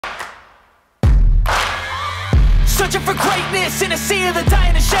Searching for greatness in a sea of the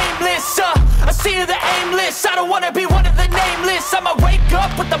dying and shameless. A sea of the aimless. I don't wanna be one of the nameless. I'ma wake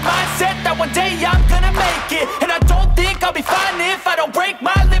up with the mindset that one day I'm gonna make it. And I don't think I'll be fine if I don't break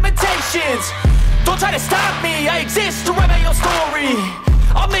my limitations. Don't try to stop me, I exist to write my own story.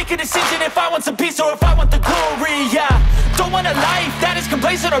 I'll make a decision if I want some peace or if I want the glory. Yeah, don't want a life that is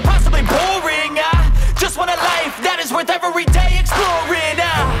complacent or possibly boring. I just want a life that is worth every day exploring.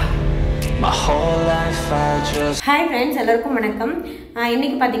 My whole life I just Hi friends, எல்லாருக்கும் வணக்கம்.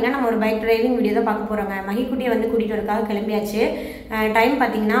 இன்னைக்கு பாத்தீங்கன்னா நம்ம ஒரு bike driving video தான் பார்க்க போறோங்க. மகிக்குட்டியை வந்து கூட்டிட்டு வரதுக்காக கிளம்பியாச்சு. டைம்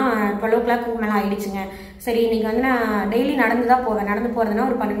பாத்தீங்கன்னா 12 o'clock மேல ஆயிடுச்சுங்க. சரி, இன்னைக்கு வந்து நான் டெய்லி நடந்து தான் போவேன். நடந்து போறதுனா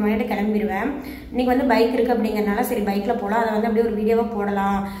ஒரு 12 மணிக்கு கிளம்பிடுவேன். இன்னைக்கு வந்து பைக் இருக்கு அப்படிங்கறனால சரி பைக்ல போலாம். அதை வந்து அப்படியே ஒரு வீடியோவா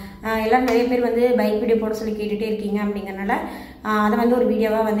போடலாம். எல்லாரும் நிறைய பேர் வந்து பைக் வீடியோ போட சொல்லி கேட்டுட்டே இருக்கீங்க அப்படிங்கறனால அதை வந்து ஒரு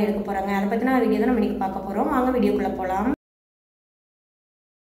வீடியோவா வந்து எடுக்க போறாங்க. அதை பத்தின வீடியோ தான் நம்ம இன்னைக்கு பார்க்க போறோம். வாங்க வீடியோக்குள்ள போலாம்.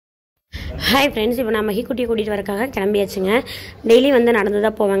 ஹாய் ஃப்ரெண்ட்ஸ், இப்போ நான் மகிக்குட்டியை கூட்டிகிட்டு வரக்காக கிளம்பியாச்சுங்க. டெய்லி வந்து நடந்து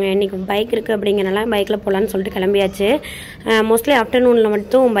தான் போவாங்க. இன்றைக்கி பைக் இருக்குது அப்படிங்கிறனால பைக்கில் போகலான்னு சொல்லிட்டு கிளம்பியாச்சு. மோஸ்ட்லி ஆஃப்டர்நூனில்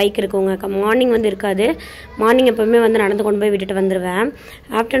மட்டும் பைக் இருக்குங்க. மார்னிங் வந்து இருக்காது. மார்னிங் எப்போவுமே வந்து நடந்து கொண்டு போய் விட்டுட்டு வந்துடுவேன்.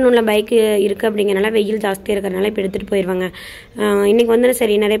 ஆஃப்டர்நூனில் பைக் இருக்குது அப்படிங்கிறனால வெயில் ஜாஸ்தியாக இருக்கிறனால இப்போ எடுத்துகிட்டு போயிடுவாங்க. இன்றைக்கி வந்து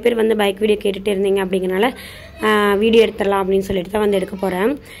சரி நிறைய பேர் வந்து பைக் வீடியோ கேட்டுகிட்டே இருந்தீங்க அப்படிங்கிறனால வீடியோ எடுத்துடலாம் அப்படின்னு சொல்லிட்டு தான் வந்து எடுக்க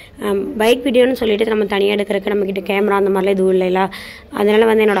போகிறேன். பைக் வீடியோன்னு சொல்லிட்டு நம்ம தனியாக எடுக்கிறதுக்கு நம்மக்கிட்ட கேமரா அந்த மாதிரிலாம் எதுவும் இல்லைல்ல. அதனால்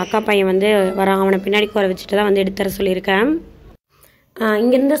வந்து என்னோடய அக்கா பையன் வந்து வரான். அவனை பின்னாடி வர வச்சுட்டு தான் வந்து எடுத்துற சொல்லியிருக்கேன்.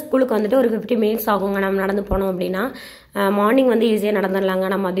 இங்கேருந்து ஸ்கூலுக்கு வந்துட்டு ஒரு 50 minutes ஆகுங்க. நம்ம நடந்து போனோம் அப்படின்னா மார்னிங் வந்து ஈஸியாக நடந்துடலாங்க.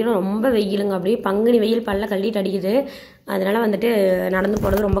 நம்ம மதியம் ரொம்ப வெயிலுங்க, அப்படியே பங்குனி வெயில் பல்ல கள்ளிட்டு அடிக்குது. அதனால் வந்துட்டு நடந்து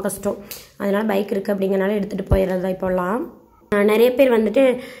போகிறது ரொம்ப கஷ்டம். அதனால் பைக் இருக்குது அப்படிங்கிறனால எடுத்துகிட்டு போயிடுறது தான் இப்போல்லாம். நிறைய பேர் வந்துட்டு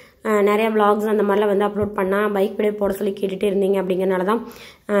நிறையா vlogs அந்த மாதிரிலாம் வந்து அப்லோட் பண்ணால் பைக் வீடியோ போட சொல்லி கேட்டுகிட்டே இருந்தீங்க அப்படிங்கிறனால தான்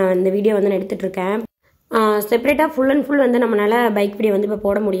இந்த வீடியோ வந்து நான் எடுத்துகிட்ருக்கேன். செப்பரேட்டாக ஃபுல் அண்ட் ஃபுல் வந்து நம்மளால் பைக் வீடியோ வந்து இப்போ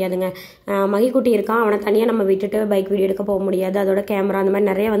போட முடியாதுங்க. மகிக்குட்டி இருக்கான், அவனை தனியாக நம்ம விட்டுட்டு பைக் வீடியோ எடுக்க போக முடியாது. அதோட கேமரா அந்த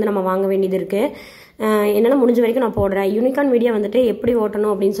மாதிரி நிறைய வந்து நம்ம வாங்க வேண்டியது இருக்குது. என்னால் முடிஞ்ச வரைக்கும் நான் போடுறேன். யூனிகார்ன் வீடியோ வந்துட்டு எப்படி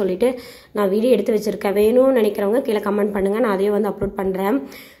ஓட்டணும் அப்படின்னு சொல்லிட்டு நான் வீடியோ எடுத்து வச்சுருக்கேன். வேணும்னு நினைக்கிறவங்க கீழே கமெண்ட் பண்ணுங்கள், நான் அதையும் வந்து அப்லோட் பண்ணுறேன்.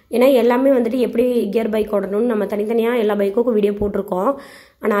 ஏன்னா எல்லாமே வந்துட்டு எப்படி கியர் பைக் ஓடணும்னு நம்ம தனித்தனியாக எல்லா பைக்குக்கும் வீடியோ போட்டிருக்கோம்.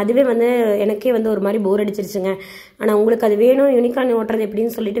 ஆனால் அதுவே வந்து எனக்கே வந்து ஒரு மாதிரி போர் அடிச்சிருச்சுங்க. ஆனால் உங்களுக்கு அது வேணும், யூனிகார்ன் ஓட்டுறது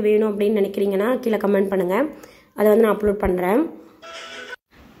எப்படின்னு சொல்லிட்டு வேணும் அப்படின்னு நினைக்கிறீங்கன்னா கீழே கமெண்ட் பண்ணுங்கள், அதை வந்து நான் அப்லோட் பண்ணுறேன்.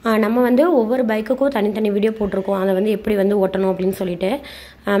 நம்ம வந்து ஒவ்வொரு பைக்குக்கும் தனித்தனி வீடியோ போட்டிருக்கோம், அதை வந்து எப்படி வந்து ஓட்டணும் அப்படின்னு சொல்லிட்டு.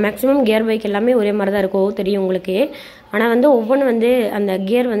 மேக்ஸிமம் கியர் பைக் எல்லாமே ஒரே மாதிரி தான் இருக்கும், தெரியும் உங்களுக்கு. ஆனால் வந்து ஒவ்வொன்று வந்து அந்த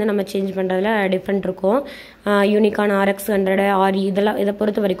கியர் வந்து நம்ம சேஞ்ச் பண்ணுறதுல டிஃப்ரெண்ட் இருக்கும். யூனிகார்ன் RX 100 RE இதை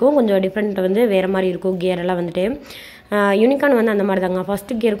பொறுத்த வரைக்கும் கொஞ்சம் டிஃப்ரெண்ட் வந்து வேறு மாதிரி இருக்கும் கியர் எல்லாம் வந்துட்டு. யூனிகார்ன் வந்து அந்த மாதிரி தாங்க.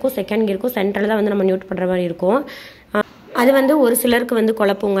 ஃபஸ்ட்டு கியருக்கும் செகண்ட் கியருக்கும் சென்டரில் தான் வந்து நம்ம நியூட் பண்ணுற மாதிரி இருக்கும். அது வந்து ஒரு சிலருக்கு வந்து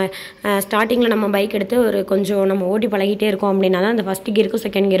குழப்புங்க. ஸ்டார்டிங்கில் நம்ம பைக் எடுத்து ஒரு கொஞ்சம் நம்ம ஓட்டி பழகிட்டே இருக்கோம் அப்படின்னா தான் அந்த ஃபஸ்ட் கியருக்கும்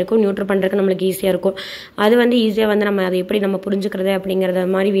செகண்ட் கியருக்கும் நியூட்ரல் பண்ணுறதுக்கு நம்மளுக்கு ஈஸியாக இருக்கும். அது வந்து ஈஸியாக வந்து நம்ம அதை எப்படி நம்ம புரிஞ்சுக்கிறது அப்படிங்கிறத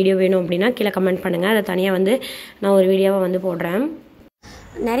மாதிரி வீடியோ வேணும் அப்படின்னா கீழே கமெண்ட் பண்ணுங்கள், அதை தனியாக வந்து நான் ஒரு வீடியோவை வந்து போடுறேன்.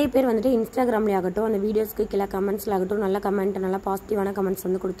 நிறைய பேர் வந்துட்டு இன்ஸ்டாகிராம்லேயே ஆகட்டும் அந்த வீடியோஸ்க்கு கீழே கமெண்ட்ஸில் ஆகட்டும் நல்ல கமெண்ட், நல்லா பாசிட்டிவான கமெண்ட்ஸ்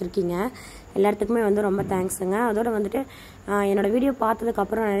வந்து கொடுத்துருக்கீங்க. எல்லாத்துக்குமே வந்து ரொம்ப தேங்க்ஸுங்க. அதோட வந்துட்டு என்னோடய வீடியோ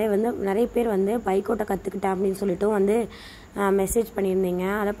பார்த்ததுக்கப்புறம் நிறைய பேர் வந்து பைக் ஓட்ட கற்றுக்கிட்டேன் அப்படின்னு சொல்லிட்டு வந்து மெசேஜ் பண்ணியிருந்தீங்க.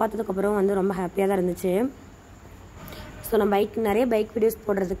 அதை பார்த்ததுக்கப்புறம் வந்து ரொம்ப ஹாப்பியாக தான் இருந்துச்சு. ஸோ நான் நிறைய பைக் வீடியோஸ்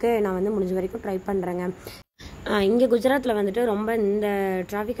போடுறதுக்கு நான் வந்து முடிஞ்ச வரைக்கும் ட்ரை பண்ணுறேங்க. இங்கே குஜராத்தில் வந்துட்டு ரொம்ப இந்த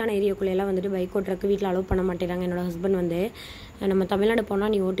டிராஃபிக்கான ஏரியாக்குள்ளேயெல்லாம் வந்துட்டு பைக் ஓட்டுறதுக்கு வீட்டில் அலோவ் பண்ண மாட்டேறாங்க. என்னோடய ஹஸ்பண்ட் வந்து நம்ம தமிழ்நாடு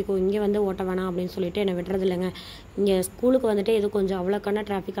போனால் நீ ஓட்டிக்கோ, இங்கே வந்து ஓட்ட வேணாம் அப்படின்னு சொல்லிட்டு என்னை விட்டுறது இல்லைங்க. இங்கே ஸ்கூலுக்கு வந்துட்டு எதுவும் கொஞ்சம் அவ்வளோக்கான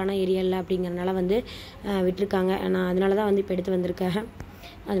டிராஃபிக்கான ஏரியா இல்லை அப்படிங்கிறனால வந்து விட்டுருக்காங்க. நான் அதனால தான் வந்து இப்போ எடுத்து வந்திருக்கேன்.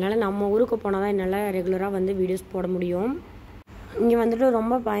 அதனால் நம்ம ஊருக்கு போனால் தான் என்னால் ரெகுலராக வந்து வீடியோஸ் போட முடியும். இங்கே வந்துட்டு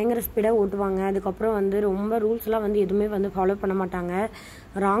ரொம்ப பயங்கர ஸ்பீடாக ஓட்டுவாங்க. அதுக்கப்புறம் வந்து ரொம்ப ரூல்ஸ்லாம் வந்து எதுவுமே வந்து ஃபாலோ பண்ண மாட்டாங்க.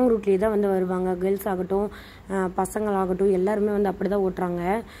 ராங் ரூட்லேயே தான் வந்து வருவாங்க. கேர்ள்ஸ் ஆகட்டும் பசங்களாகட்டும் எல்லாருமே வந்து அப்படி தான் ஓட்டுறாங்க.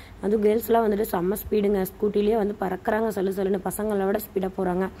 அதுவும் கேர்ள்ஸ்லாம் வந்துட்டு செம்ம ஸ்பீடுங்க. ஸ்கூட்டிலேயே வந்து பறக்கிறாங்க, சொல்லுன்னு பசங்களை விட ஸ்பீடாக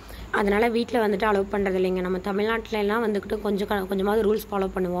போகிறாங்க. அதனால் வீட்டில் வந்துட்டு அலோவ் பண்ணுறது இல்லைங்க. நம்ம தமிழ்நாட்டிலலாம் வந்துக்கிட்டு கொஞ்சமாவது ரூல்ஸ் ஃபாலோ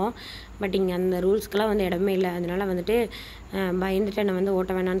பண்ணுவோம். பட் இங்கே அந்த ரூல்ஸ்க்கெலாம் வந்து இடமே இல்லை. அதனால் வந்துட்டு பயந்துட்டு என்னை வந்து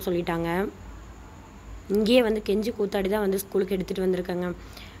ஓட்ட வேணான்னு சொல்லிட்டாங்க. இங்கேயே வந்து கெஞ்சி கூத்தாடி தான் வந்து ஸ்கூலுக்கு எடுத்துகிட்டு வந்திருக்காங்க.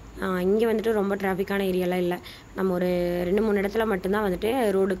 இங்கே வந்துட்டு ரொம்ப டிராஃபிக்கான ஏரியாலாம் இல்லை. நம்ம ஒரு 2-3 இடத்துல மட்டும்தான் வந்துட்டு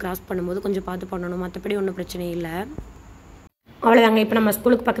ரோடு கிராஸ் பண்ணும்போது கொஞ்சம் பார்த்து பண்ணணும், மற்றபடி ஒன்றும் பிரச்சனை இல்லை. அவ்வளோதாங்க. இப்போ நம்ம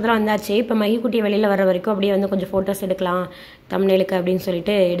ஸ்கூலுக்கு பக்கத்தில் வந்தாச்சு. இப்போ மகிக்குட்டியை வெளியில் வர வரைக்கும் அப்படியே வந்து கொஞ்சம் ஃபோட்டோஸ் எடுக்கலாம் தம்ப்நெயிலுக்கு அப்படின்னு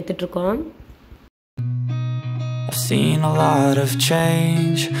சொல்லிட்டு எடுத்துகிட்ருக்கோம். I've seen a lot of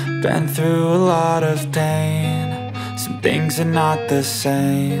change, been through a lot of pain. Some things are not the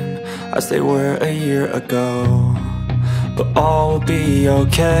same as they were a year ago, but all will be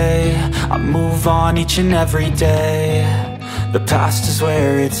okay. I move on each and every day. The past is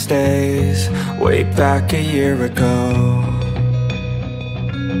where it stays, way back a year ago.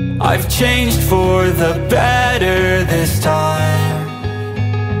 I've changed for the better this time.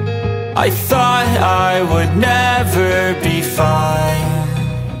 I thought I would never be fine.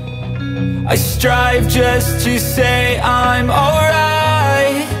 I strive just to say I'm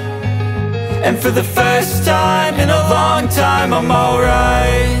alright, and for the first time in a long time I'm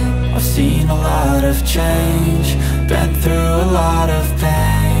alright. I've seen a lot of change, been through a lot of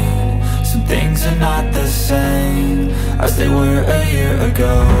pain. Some things are not the same as they were a year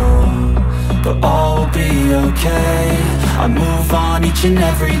ago, but all will be okay. I move on each and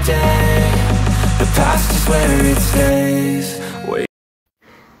every day. The past is where it stays.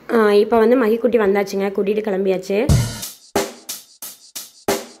 இப்போ வந்து மகிக்குட்டி வந்தாச்சுங்க, கூட்டிட்டு கிளம்பியாச்சு.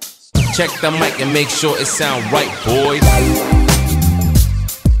 Check the mic and make sure it sound right, boys.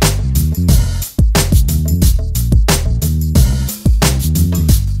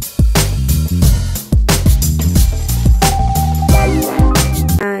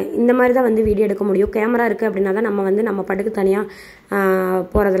 இந்த மாதிரி தான் வந்து video எடுக்க முடியும். கேமரா இருக்குது அப்படின்னா தான் நம்ம வந்து நம்ம பாட்டுக்கு தனியாக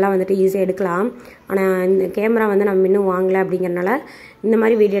போகிறதெல்லாம் வந்துட்டு ஈஸியாக எடுக்கலாம். ஆனால் இந்த கேமரா வந்து நம்ம இன்னும் வாங்கலை அப்படிங்கிறனால இந்த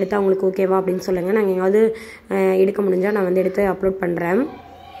மாதிரி வீடியோ எடுத்தால் உங்களுக்கு ஓகேவா அப்படின்னு சொல்லுங்கள். நாங்கள் எங்கேயாவது எடுக்க முடிஞ்சால் நான் வந்து எடுத்து அப்லோட் பண்ணுறேன்.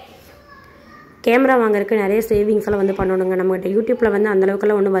 கேமரா வாங்குறதுக்கு நிறைய சேவிங்ஸ் எல்லாம் வந்து பண்ணணுங்க. நம்மகிட்ட யூடியூப்பில் வந்து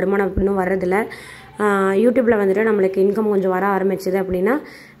அந்தளவுக்குலாம் ஒன்றும் வருமானம் இன்னும் வர்றதில்ல. யூடியூப்பில் வந்துட்டு நம்மளுக்கு இன்கம் கொஞ்சம் வர ஆரம்பிச்சிது அப்படின்னா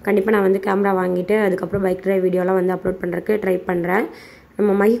கண்டிப்பாக நான் வந்து கேமரா வாங்கிட்டு அதுக்கப்புறம் பைக் ட்ரைவ் வீடியோலாம் வந்து அப்லோட் பண்ணுறதுக்கு ட்ரை பண்ணுறேன்.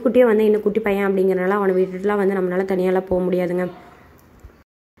 நம்ம மகிக்குட்டியே வந்து இன்னும் குட்டி பையன் அப்படிங்கிறனால அவனை வீட்டுலாம் வந்து நம்மளால் தனியாலாம் போக முடியாதுங்க.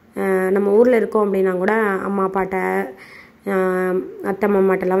 நம்ம ஊரில் இருக்கோம் அப்படின்னா கூட அம்மா அப்பாட்ட அத்தை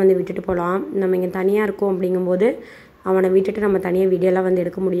மாமாட்டெல்லாம் வந்து விட்டுட்டு போகலாம். நம்ம இங்கே தனியாக இருக்கோம் அப்படிங்கும்போது அவனை விட்டுட்டு நம்ம தனியாக வீடியோலாம் வந்து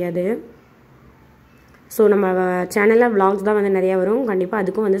எடுக்க முடியாது. ஸோ நம்ம சேனலில் விலாக்ஸ் தான் வந்து நிறையா வரும். கண்டிப்பாக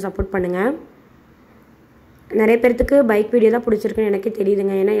அதுக்கும் வந்து சப்போர்ட் பண்ணுங்கள். நிறைய பேர்த்துக்கு பைக் வீடியோ தான் பிடிச்சிருக்குன்னு எனக்கே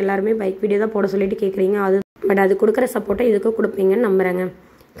தெரியுதுங்க. ஏன்னா எல்லாருமே பைக் வீடியோ தான் போட சொல்லிட்டு கேட்குறீங்க. பட் அது கொடுக்குற சப்போர்ட்டை இதுக்கும் கொடுப்பீங்கன்னு நம்புகிறேங்க.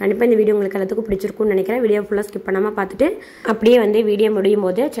 கண்டிப்பாக இந்த வீடியோ உங்களுக்கு எல்லாத்துக்கும் பிடிச்சிருக்குன்னு நினைக்கிறேன். வீடியோ ஃபுல்லாக ஸ்கிப் பண்ணாமல் பார்த்துட்டு அப்படியே வந்து வீடியோ முடியும்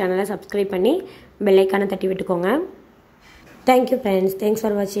போது சேனலை சப்ஸ்கிரைப் பண்ணி பெல் ஐக்கானை தட்டி விட்டுக்கோங்க. தேங்க்யூ ஃப்ரெண்ட்ஸ், தேங்க்ஸ்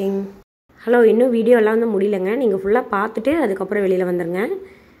ஃபார் வாட்சிங். ஹலோ, இன்னும் வீடியோலாம் வந்து முடியலைங்க. நீங்கள் ஃபுல்லாக பார்த்துட்டு அதுக்கப்புறம் வெளியில் வந்துடுங்க.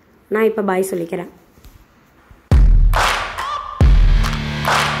 நான் இப்போ பாய் சொல்லிக்கிறேன்.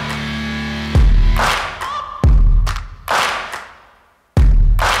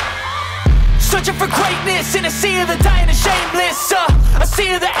 Searching for greatness in a sea of the dying and shameless, a sea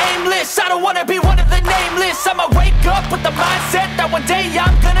of the aimless. I don't wanna be one of the nameless. I'ma wake up with the mindset that one day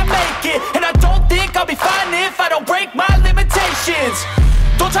I'm gonna make it, and I don't think I'll be fine if I don't break my limitations.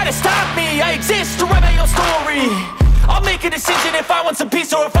 Don't try to stop me, I exist to write my own story. I'll make a decision if I want some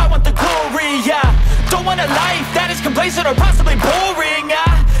peace or if I want the glory. Yeah, don't want a life that is complacent or possibly boring.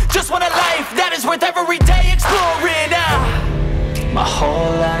 I just want a life that is worth every day exploring. My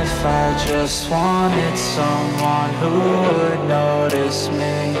whole life I just wanted someone who would notice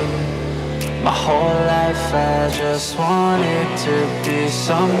me. My whole life I just wanted to be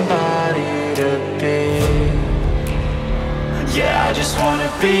somebody to be. Yeah, I just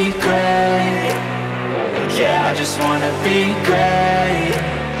wanna be great. Yeah, I just wanna be great.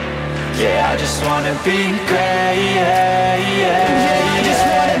 Yeah, I just wanna be great. Yeah, yeah.